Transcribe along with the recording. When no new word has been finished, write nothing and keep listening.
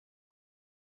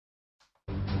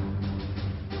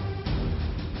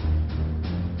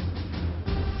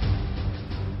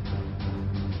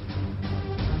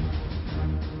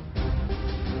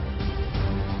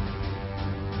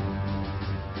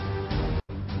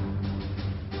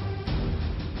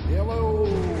Hello,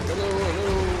 hello,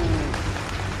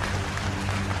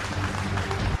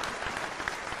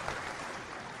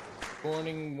 hello.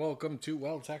 Morning, welcome to,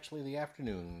 well, it's actually the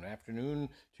afternoon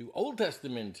to Old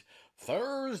Testament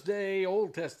Thursday,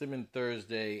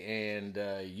 and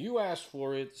you asked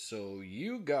for it, so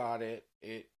you got it.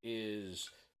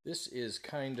 This is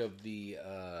kind of the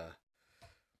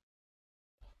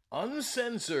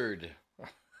uncensored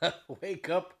wake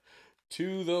up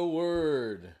to the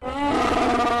word.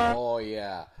 Oh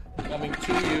yeah, coming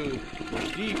to you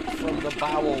deep from the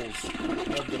bowels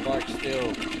of the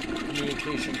Barksdale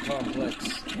Communication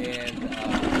Complex, and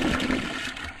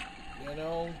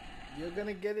you're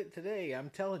gonna get it today. I'm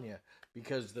telling you,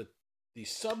 because the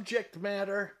subject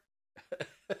matter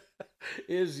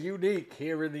is unique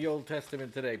here in the Old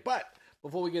Testament today. But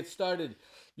before we get started,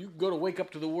 you can go to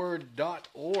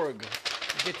wakeuptotheword.org.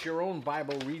 Get your own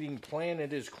Bible reading plan.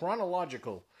 It is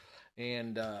chronological,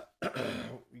 and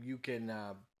you can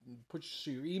put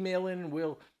your email in.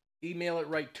 We'll email it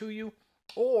right to you.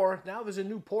 Or now there's a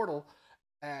new portal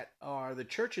at the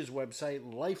church's website,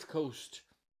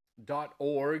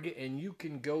 lifecoast.org, and you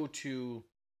can go to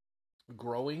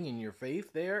growing in your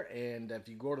faith there. And if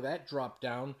you go to that drop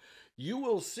down, you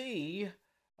will see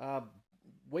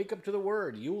Wake Up to the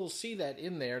Word. You will see that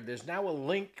in there. There's now a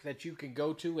link that you can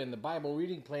go to, and the Bible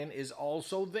reading plan is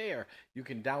also there. You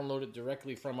can download it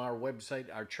directly from our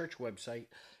website, our church website,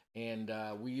 and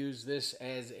we use this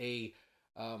as a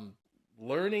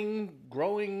learning,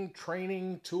 growing,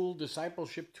 training tool,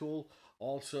 discipleship tool,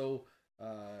 also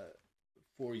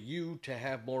for you to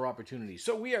have more opportunities.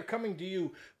 So we are coming to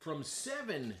you from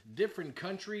 7 different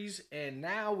countries, and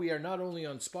now we are not only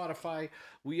on Spotify,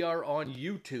 we are on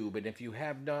YouTube. And if you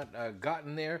have not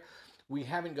gotten there, we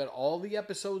haven't got all the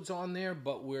episodes on there,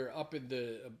 but we're up in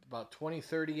the about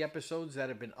 20-30 episodes that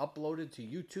have been uploaded to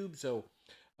YouTube. So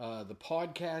the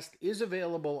podcast is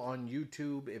available on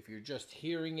YouTube. If you're just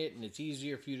hearing it and it's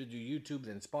easier for you to do YouTube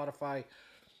than Spotify,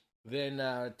 then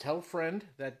tell a friend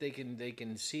that they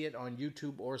can see it on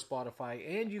YouTube or Spotify,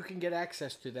 and you can get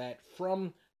access to that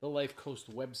from the Life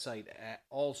Coast website at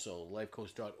also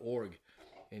lifecoast.org,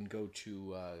 and go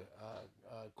to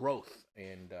growth,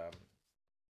 and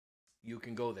you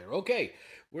can go there. Okay,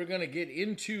 we're going to get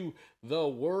into the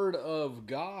Word of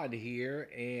God here,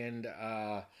 and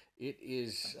it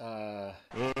is truly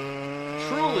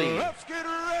Let's get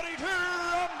ready to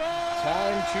rumble!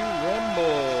 time to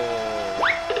rumble.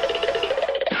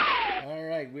 All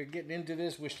right, we're getting into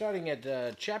this. We're starting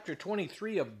at chapter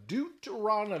 23 of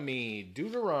Deuteronomy.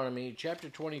 Deuteronomy, chapter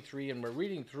 23, and we're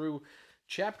reading through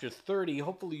chapter 30.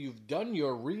 Hopefully you've done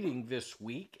your reading this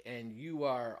week, and you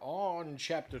are on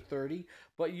chapter 30,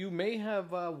 but you may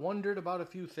have wondered about a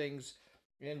few things,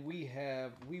 and we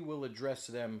will address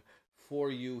them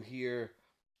for you here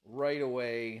right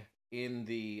away in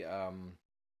the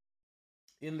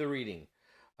reading.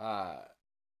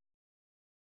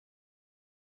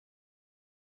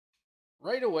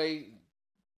 Right away,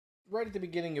 right at the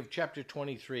beginning of chapter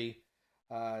 23,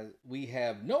 we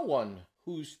have no one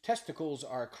whose testicles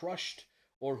are crushed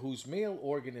or whose male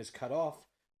organ is cut off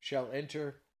shall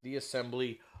enter the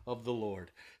assembly of the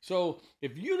Lord. So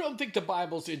if you don't think the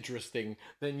Bible's interesting,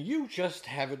 then you just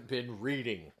haven't been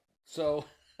reading. So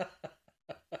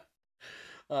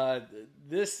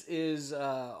this is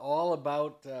all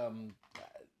about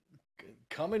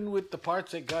coming with the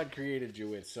parts that God created you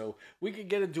with. So we could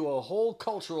get into a whole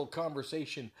cultural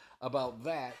conversation about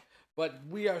that, but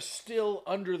we are still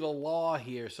under the law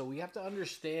here, so we have to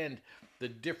understand the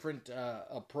different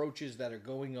approaches that are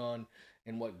going on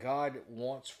and what God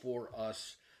wants for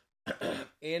us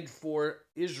and for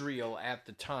Israel at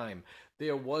the time.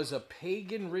 There was a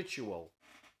pagan ritual,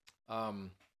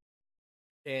 and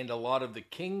a lot of the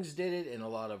kings did it, and a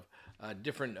lot of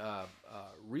different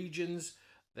regions,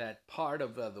 that part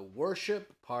of the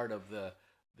worship, part of the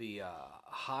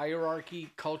hierarchy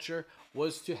culture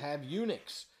was to have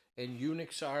eunuchs. And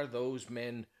eunuchs are those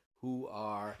men who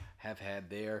have had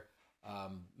their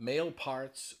male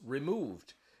parts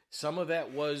removed. Some of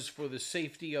that was for the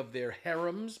safety of their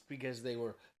harems, because they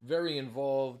were very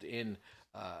involved in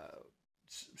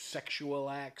sexual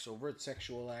acts, overt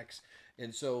sexual acts,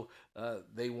 and so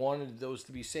they wanted those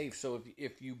to be safe. So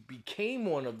if you became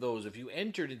one of those, if you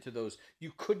entered into those,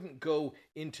 you couldn't go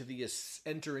enter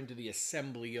into the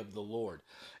assembly of the Lord.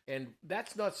 And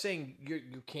that's not saying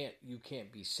you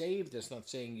can't be saved. That's not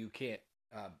saying you can't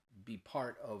be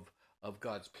part of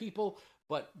God's people.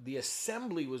 But the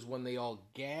assembly was when they all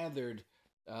gathered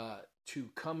to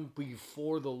come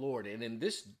before the Lord. And in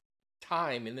this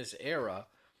time, in this era,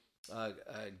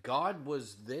 God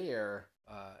was there.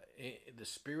 the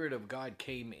Spirit of God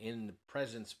came in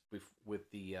presence with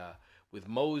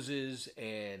Moses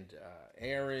and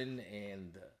Aaron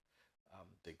and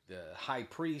the high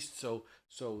priest. So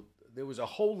there was a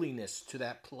holiness to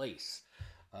that place.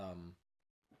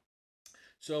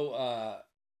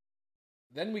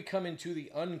 Then we come into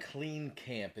the unclean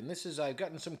camp, and I've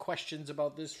gotten some questions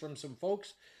about this from some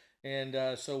folks,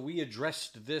 and so we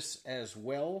addressed this as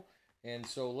well. And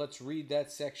so let's read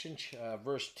that section,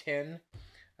 verse 10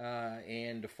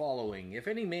 and following. If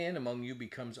any man among you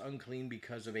becomes unclean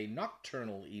because of a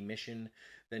nocturnal emission,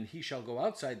 then he shall go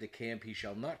outside the camp, he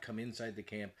shall not come inside the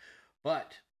camp.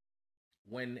 But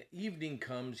when evening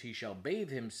comes, he shall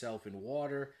bathe himself in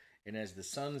water, and as the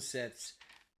sun sets,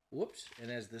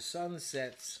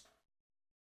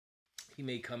 he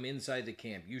may come inside the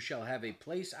camp. You shall have a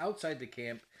place outside the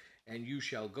camp, and you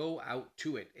shall go out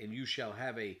to it, and you shall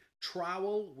have a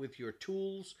trowel with your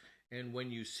tools, and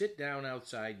when you sit down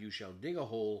outside, you shall dig a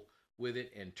hole with it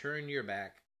and turn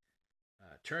back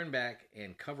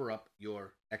and cover up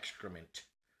your excrement.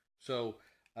 So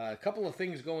a couple of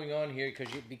things going on here,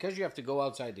 because you have to go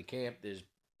outside the camp. There's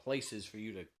places for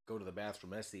you to go to the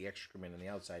bathroom. That's the excrement on the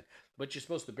outside, but you're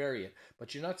supposed to bury it.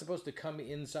 But you're not supposed to come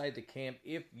inside the camp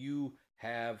if you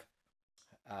have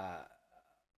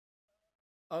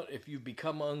if you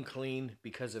become unclean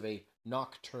because of a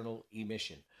nocturnal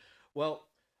emission. Well,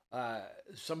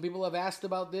 some people have asked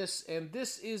about this, and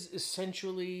this is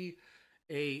essentially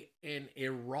an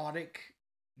erotic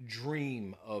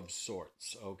dream of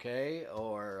sorts, okay?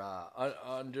 Or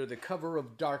under the cover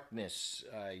of darkness,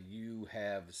 you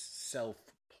have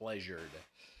self-pleasured.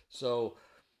 So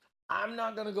I'm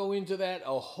not going to go into that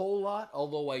a whole lot,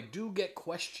 although I do get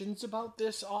questions about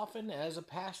this often as a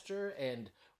pastor,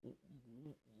 and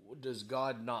does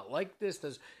God not like this?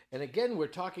 And again, we're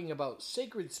talking about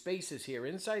sacred spaces here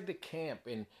inside the camp,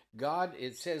 and God,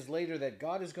 it says later that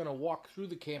God is going to walk through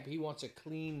the camp. He wants a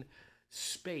clean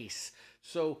space.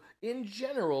 So in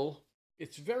general,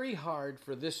 it's very hard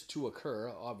for this to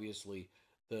occur. Obviously,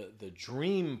 the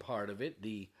dream part of it,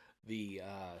 the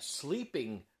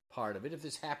sleeping part of it, if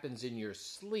this happens in your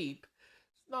sleep,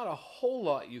 it's not a whole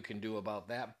lot you can do about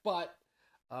that, but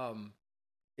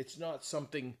it's not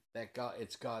something that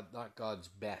not God's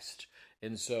best.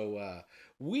 And so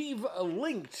we've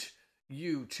linked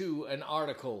you to an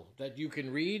article that you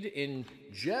can read in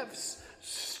Jeff's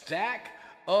Stack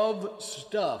of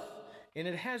Stuff. And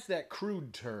it has that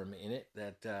crude term in it,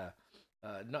 that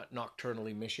not nocturnal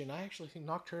emission. I actually think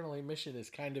nocturnal emission is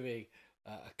kind of a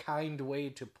kind way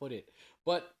to put it.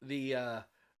 But the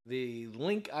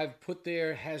link I've put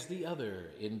there has the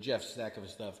other in Jeff's Stack of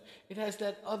Stuff. It has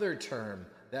that other term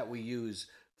that we use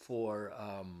for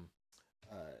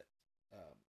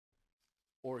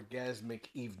orgasmic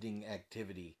evening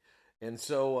activity. And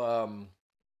so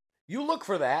you look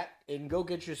for that and go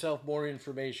get yourself more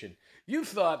information. You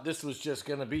thought this was just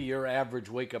going to be your average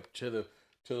wake up to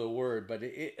the word, but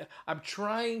I'm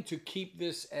trying to keep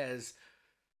this as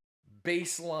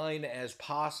baseline as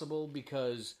possible,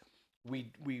 because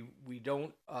we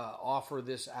don't offer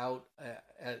this out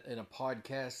in a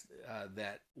podcast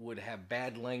that would have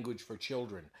bad language for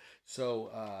children. So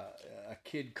a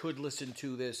kid could listen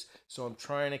to this. So I'm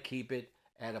trying to keep it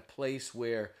at a place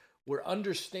where we're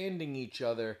understanding each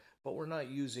other, but we're not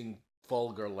using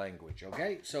vulgar language.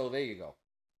 Okay, so there you go.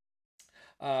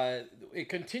 It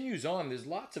continues on. There's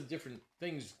lots of different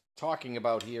things talking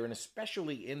about here, and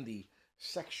especially in the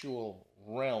sexual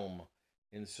realm.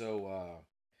 And so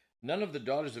none of the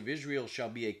daughters of Israel shall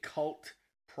be a cult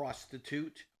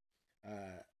prostitute,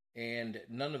 and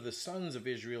none of the sons of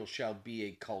Israel shall be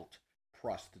a cult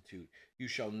prostitute. You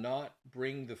shall not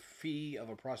bring the fee of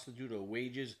a prostitute or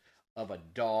wages of a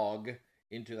dog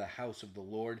into the house of the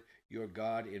Lord your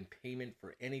God in payment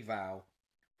for any vow,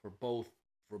 for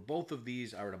both of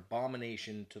these are an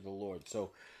abomination to the Lord.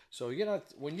 So you're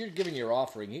not, when you're giving your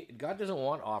offering, God doesn't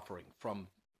want offering from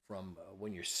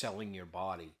when you're selling your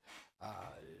body,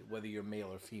 whether you're male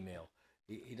or female.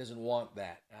 He doesn't want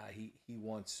that. He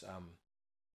wants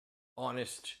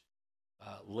honest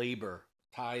labor,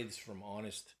 tithes from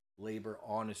honest labor,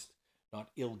 honest, not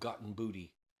ill-gotten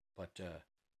booty, but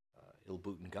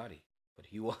ill-booten gotti. But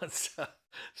he wants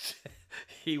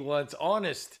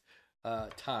honest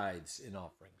tithes in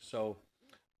offerings. So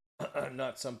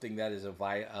not something that is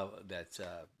that's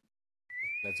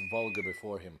vulgar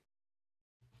before him.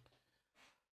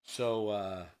 So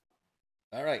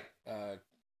all right,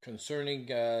 concerning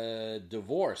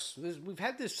divorce, we've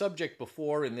had this subject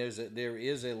before, and there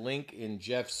is a link in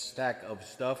Jeff's Stack of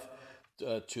Stuff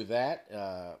to that,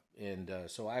 and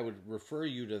so I would refer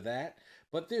you to that.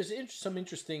 But there's some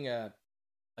interesting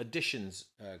additions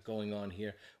going on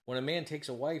here. When a man takes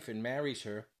a wife and marries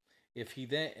her, if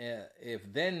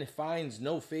then finds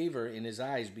no favor in his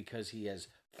eyes because he has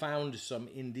found some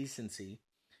indecency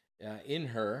in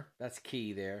her, that's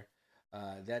key there.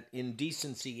 That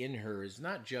indecency in her is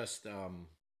not just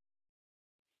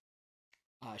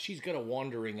she's got a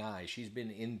wandering eye. She's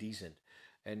been indecent,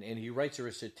 and he writes her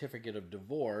a certificate of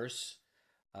divorce.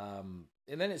 And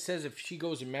then it says if she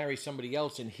goes and marries somebody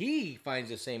else and he finds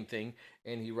the same thing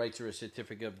and he writes her a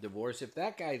certificate of divorce, if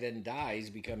that guy then dies,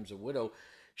 becomes a widow,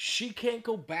 she can't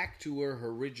go back to her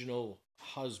original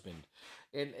husband.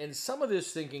 And some of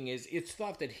this thinking is it's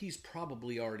thought that he's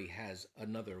probably already has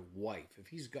another wife. If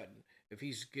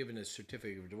he's given a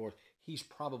certificate of divorce,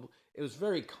 it was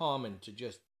very common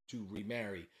to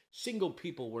remarry. Single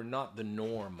people were not the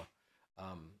norm.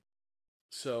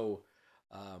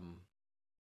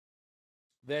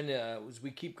 Then as we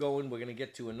keep going, we're going to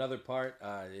get to another part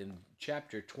in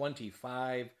chapter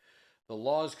 25, the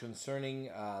laws concerning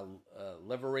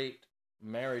levirate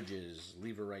marriages.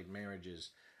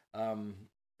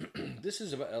 This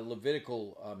is about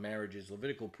Levitical marriages,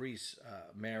 Levitical priests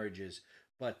marriages.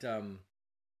 But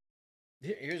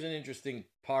here's an interesting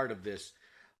part of this.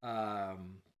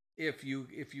 If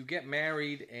you get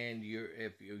married and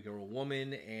if you're a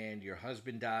woman and your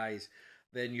husband dies,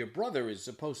 then his brother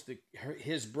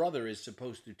is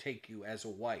supposed to take you as a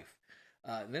wife.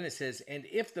 Then it says, and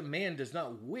if the man does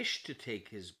not wish to take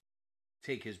his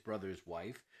brother's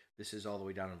wife, this is all the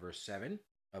way down in verse 7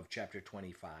 of chapter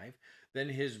 25, then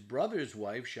his brother's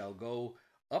wife shall go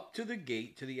up to the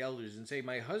gate to the elders and say,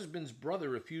 my husband's brother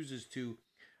refuses to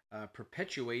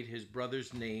perpetuate his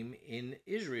brother's name in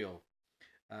Israel.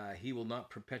 He will not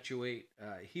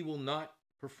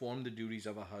perform the duties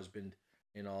of a husband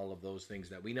in all of those things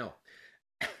that we know.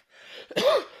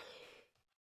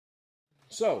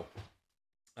 So,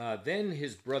 then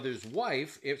his brother's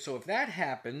wife, if that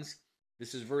happens,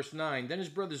 this is verse 9, then his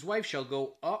brother's wife shall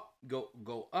go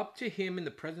up to him in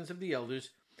the presence of the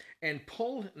elders and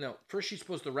first she's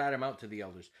supposed to rat him out to the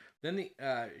elders. Then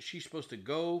she's supposed to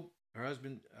go, her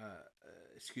husband,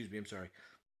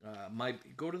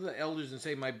 go to the elders and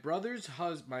say, my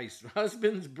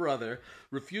husband's brother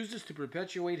refuses to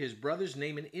perpetuate his brother's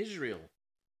name in Israel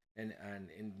and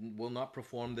will not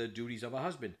perform the duties of a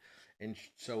husband. And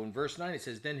so in verse 9 it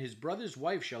says, then his brother's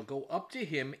wife shall go up to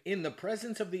him in the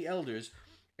presence of the elders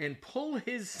and pull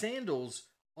his sandal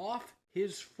off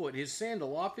his foot,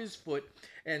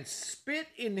 and spit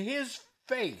in his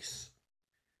face,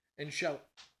 and shall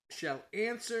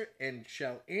answer and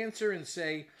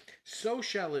say, so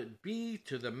shall it be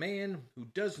to the man who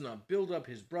does not build up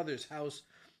his brother's house,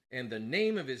 and the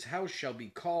name of his house shall be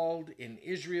called in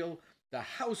Israel the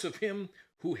house of him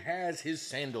who has his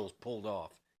sandal pulled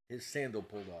off.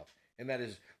 And that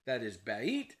is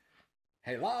Beit,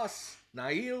 Helas,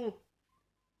 Nail,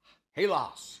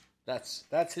 Helas.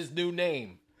 That's his new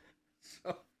name.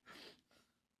 So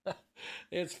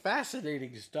it's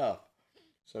fascinating stuff.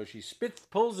 So she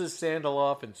pulls his sandal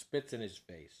off and spits in his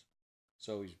face.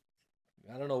 So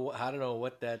I don't know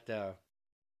what that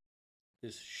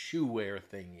this shoe wear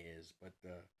thing is, but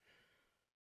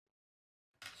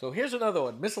so here's another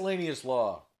one, miscellaneous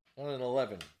law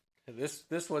 111.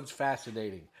 This one's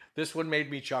fascinating. This one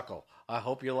made me chuckle. I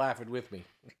hope you're laughing with me.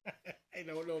 I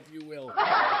don't know if you will.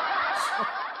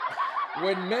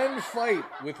 When men fight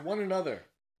with one another,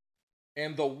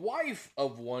 and the wife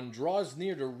of one draws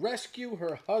near to rescue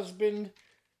her husband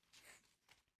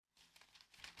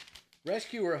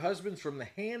from the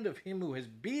hand of him who is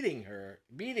beating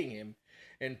him,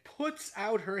 and puts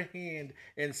out her hand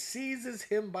and seizes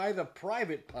him by the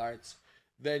private parts,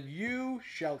 then you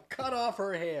shall cut off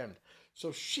her hand.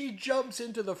 So she jumps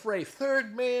into the fray.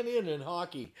 Third man in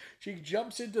hockey. She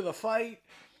jumps into the fight,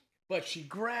 but she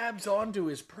grabs onto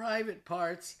his private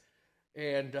parts,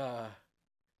 and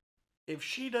if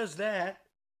she does that,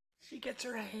 she gets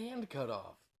her hand cut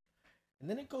off. And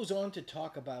then it goes on to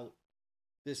talk about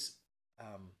this,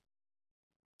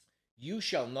 you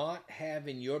shall not have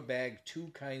in your bag two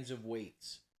kinds of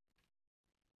weights.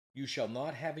 You shall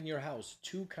not have in your house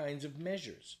two kinds of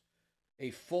measures.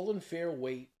 A full and fair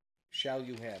weight shall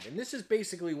you have. And this is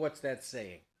basically what's that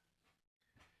saying.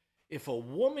 If a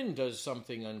woman does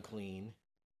something unclean,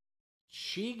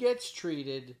 she gets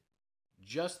treated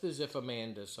just as if a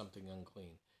man does something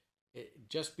unclean.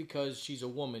 Just because she's a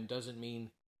woman doesn't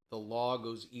mean the law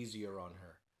goes easier on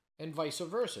her. And vice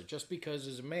versa. Just because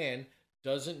he's a man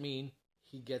doesn't mean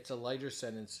he gets a lighter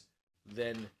sentence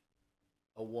than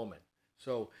a woman.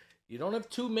 So you don't have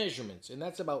two measurements, and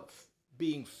that's about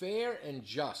being fair and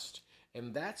just.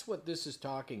 And that's what this is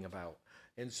talking about.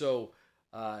 And so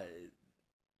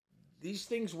these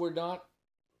things were not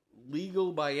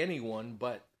legal by anyone,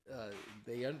 but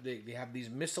they have these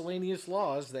miscellaneous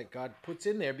laws that God puts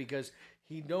in there because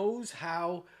He knows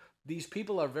how these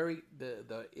people are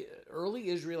the early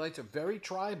Israelites are very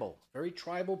tribal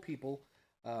people,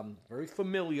 very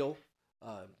familial,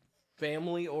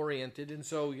 family oriented, and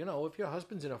so if your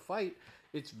husband's in a fight,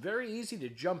 it's very easy to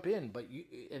jump in,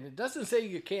 and it doesn't say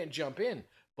you can't jump in,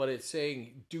 but it's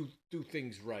saying do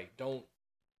things right. Don't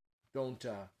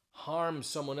harm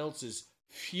someone else's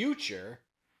future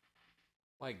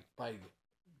by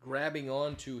grabbing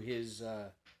onto his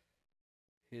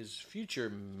future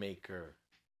maker,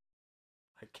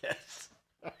 I guess.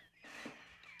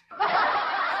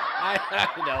 I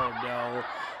don't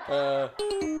know.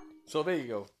 So there you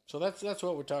go. So that's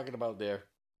what we're talking about there.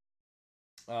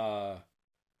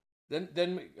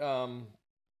 Then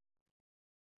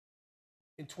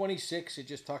in 26, it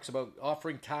just talks about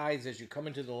offering tithes as you come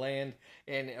into the land,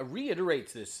 and it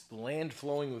reiterates this land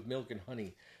flowing with milk and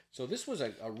honey. So this was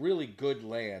a really good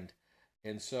land,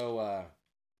 and so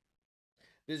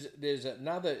there's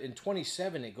now that in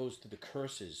 27 it goes to the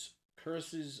curses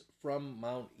from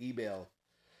Mount Ebal.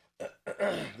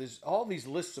 There's all these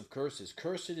lists of curses.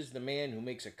 Cursed is the man who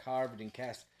makes a carved and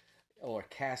cast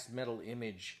metal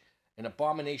image, an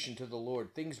abomination to the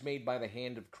Lord, things made by the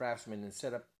hand of craftsmen and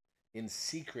set up in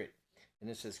secret. And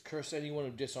it says, curse anyone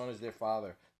who dishonors their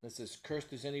father. And it says,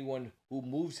 cursed is anyone who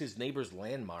moves his neighbor's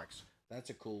landmarks. That's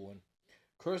a cool one.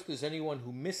 Cursed is anyone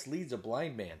who misleads a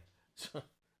blind man. So,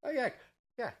 oh yeah,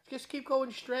 just keep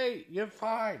going straight. You're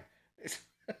fine.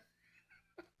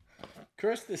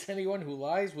 Cursed is anyone who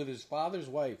lies with his father's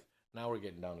wife. Now we're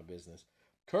getting down to business.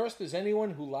 Cursed is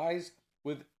anyone who lies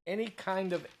with any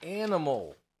kind of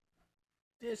animal.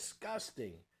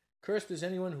 Disgusting. Cursed is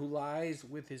anyone who lies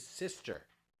with his sister.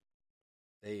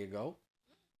 There you go.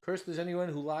 Cursed is anyone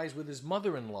who lies with his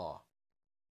mother-in-law.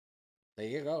 There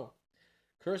you go.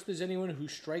 Cursed is anyone who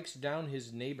strikes down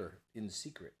his neighbor in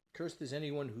secret. Cursed is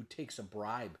anyone who takes a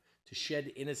bribe to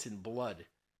shed innocent blood.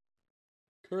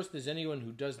 Cursed is anyone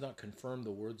who does not confirm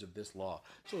the words of this law.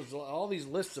 So it's all these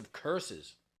lists of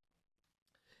curses.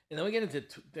 And then we get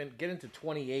into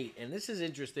 28, and this is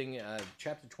interesting.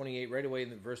 Chapter 28, right away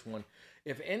in verse 1.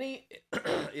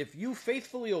 If you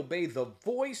faithfully obey the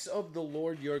voice of the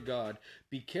Lord your God,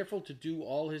 be careful to do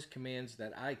all His commands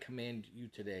that I command you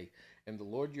today, and the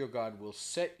Lord your God will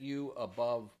set you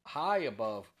high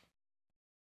above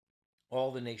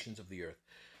all the nations of the earth.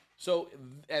 So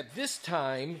at this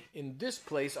time, in this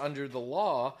place, under the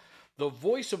law, the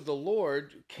voice of the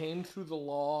Lord came through the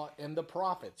law and the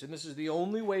prophets. And this is the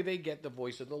only way they get the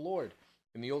voice of the Lord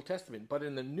in the Old Testament. But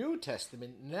in the New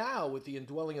Testament, now with the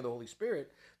indwelling of the Holy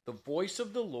Spirit, the voice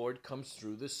of the Lord comes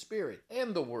through the Spirit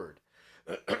and the Word.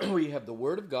 We have the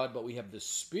Word of God, but we have the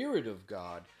Spirit of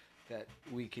God, that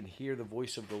we can hear the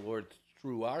voice of the Lord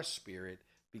through our spirit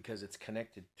because it's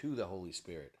connected to the Holy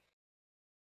Spirit.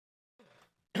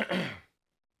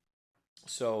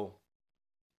 So,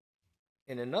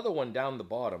 in another one down the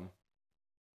bottom,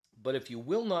 but if you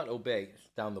will not obey,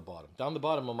 down the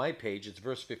bottom of my page, it's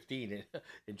verse 15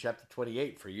 in chapter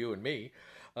 28 for you and me.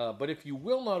 But if you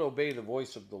will not obey the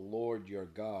voice of the Lord your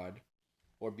God,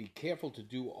 or be careful to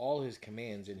do all His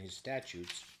commands and His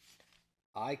statutes,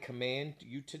 I command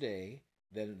you today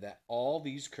then that all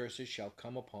these curses shall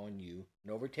come upon you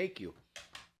and overtake you.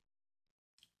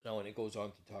 Now, and it goes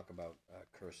on to talk about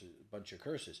curses, a bunch of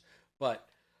curses. But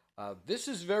this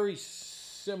is very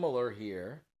similar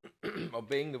here,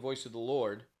 obeying the voice of the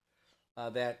Lord,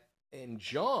 that in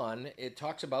John, it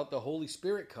talks about the Holy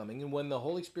Spirit coming. And when the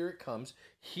Holy Spirit comes,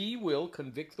 He will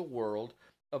convict the world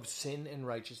of sin and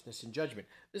righteousness and judgment.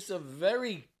 This is a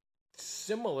very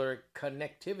similar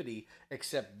connectivity,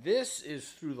 except this is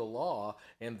through the law,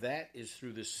 and that is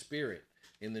through the Spirit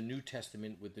in the New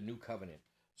Testament with the New Covenant.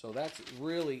 So that's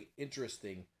really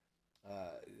interesting,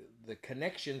 the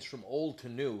connections from old to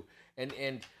new.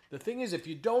 And the thing is, if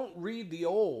you don't read the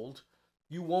old,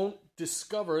 you won't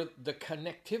discover the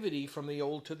connectivity from the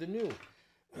old to the new.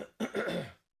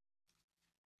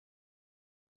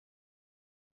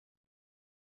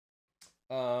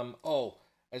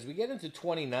 As we get into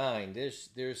 29,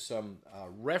 there's some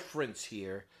reference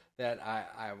here that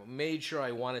I made sure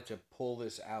I wanted to pull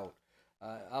this out.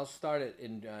 I'll start it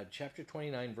in chapter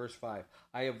 29, verse 5.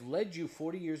 I have led you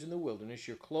 40 years in the wilderness.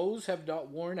 Your clothes have not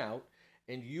worn out,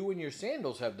 and you and your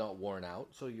sandals have not worn out.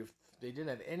 So they didn't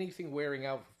have anything wearing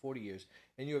out for 40 years.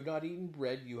 And you have not eaten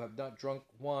bread. You have not drunk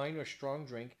wine or strong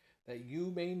drink, that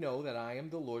you may know that I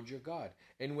am the Lord your God.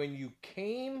 And when you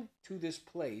came to this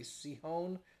place,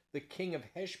 Sihon, the king of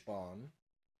Heshbon,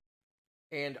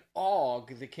 and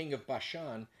Og, the king of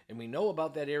Bashan, and we know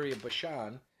about that area of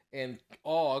Bashan, and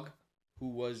Og, who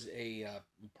was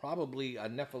probably a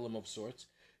Nephilim of sorts,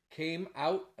 came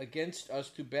out against us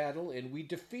to battle, and we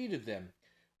defeated them.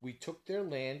 We took their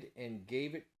land and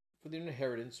gave it for their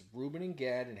inheritance, Reuben and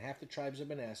Gad, and half the tribes of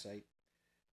Manasseh.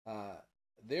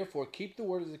 Therefore, keep the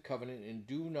word of the covenant, and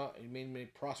do not may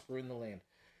prosper in the land.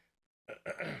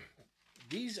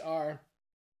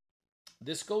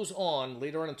 This goes on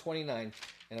later on in 29,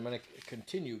 and I'm going to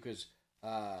continue because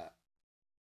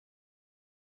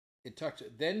it talks.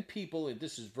 Then people, and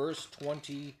this is verse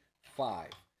 25.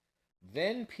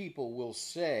 Then people will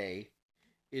say,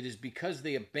 it is because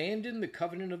they abandoned the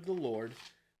covenant of the Lord.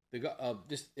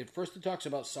 At first it talks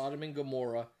about Sodom and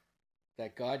Gomorrah,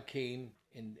 that God came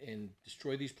and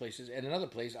destroyed these places, and another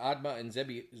place, Admah and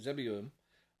Zeboim,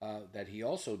 that he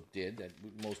also did, that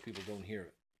most people don't hear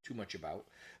too much about.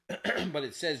 But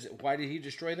it says, why did he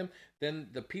destroy them? Then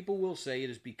the people will say, it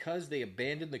is because they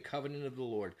abandoned the covenant of the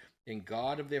Lord and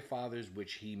God of their fathers,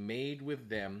 which he made with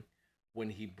them when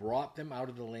he brought them out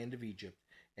of the land of Egypt,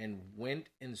 and went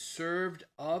and served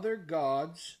other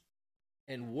gods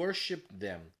and worshipped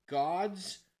them,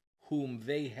 gods whom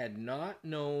they had not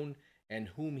known and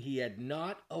whom he had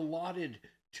not allotted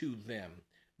to them.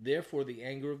 Therefore the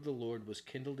anger of the Lord was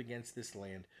kindled against this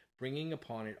land, bringing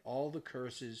upon it all the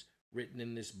curses written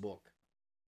in this book.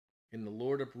 And the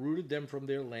Lord uprooted them from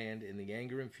their land in the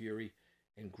anger and fury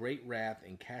and great wrath,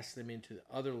 and cast them into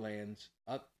other lands,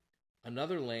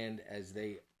 another land as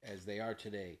they are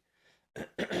today.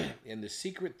 And the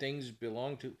secret things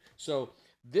belong to. So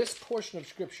this portion of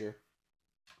Scripture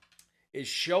is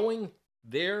showing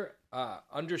their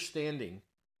understanding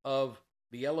of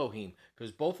the Elohim,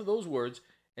 because both of those words,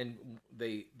 and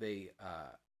they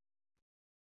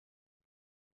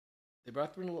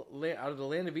brought them out of the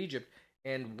land of Egypt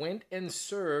and went and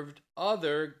served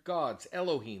other gods,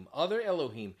 other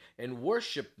Elohim, and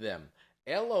worshipped them.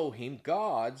 Elohim,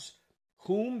 gods,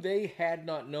 whom they had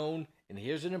not known, and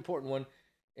here's an important one,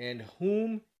 and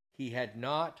whom he had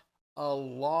not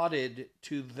allotted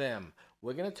to them.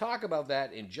 We're going to talk about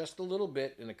that in just a little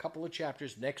bit, in a couple of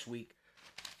chapters next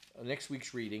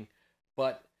week's reading.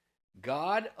 But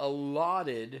God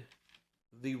allotted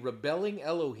the rebelling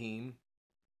Elohim,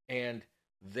 and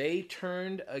they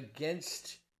turned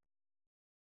against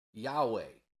Yahweh.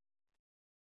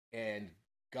 And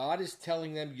God is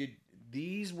telling them,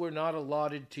 these were not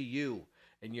allotted to you,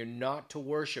 and you're not to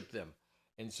worship them.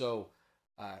 And so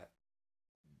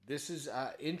this is an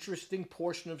interesting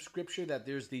portion of Scripture, that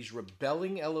there's these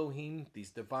rebelling Elohim, these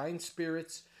divine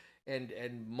spirits, and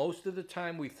most of the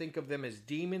time we think of them as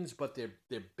demons, but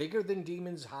they're bigger than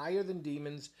demons, higher than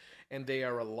demons, and they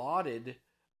are allotted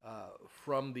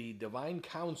from the divine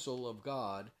counsel of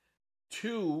God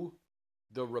to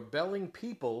the rebelling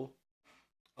people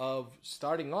of,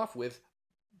 starting off with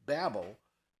Babel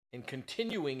and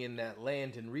continuing in that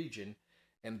land and region.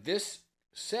 And this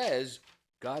says,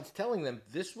 God's telling them,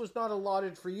 this was not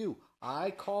allotted for you. I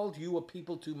called you a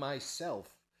people to myself.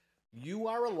 You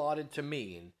are allotted to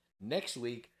me. And next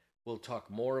week, we'll talk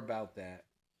more about that.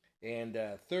 And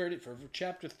for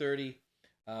chapter 30,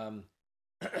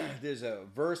 there's a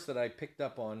verse that I picked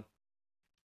up on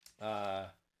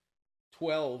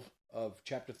 12 of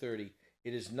chapter 30.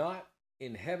 It is not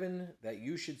in heaven that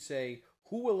you should say,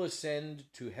 who will ascend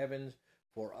to heaven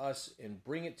for us and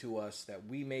bring it to us that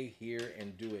we may hear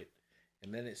and do it.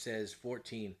 And then it says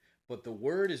 14, but the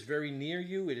word is very near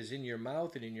you. It is in your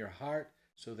mouth and in your heart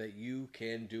so that you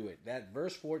can do it. That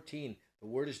verse 14, the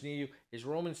word is near you, is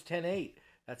Romans 10:8.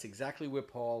 That's exactly where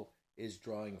Paul is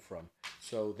drawing from.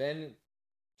 So then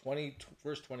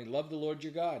verse 20, love the Lord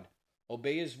your God,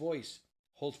 obey his voice,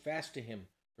 hold fast to him,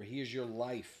 for he is your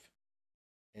life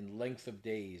and length of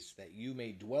days, that you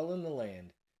may dwell in the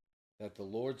land that the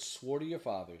Lord swore to your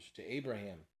fathers, to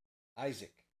Abraham,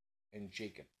 Isaac, and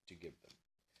Jacob, to give them.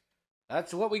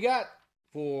 That's what we got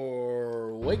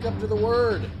for Wake Up to the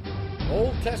Word,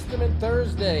 Old Testament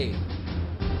Thursday.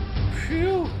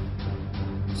 Phew!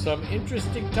 Some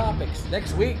interesting topics.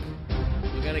 Next week,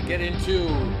 we're going to get into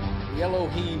the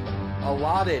Elohim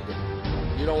allotted.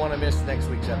 You don't want to miss next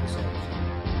week's episode.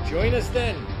 Join us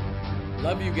then.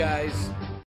 Love you guys.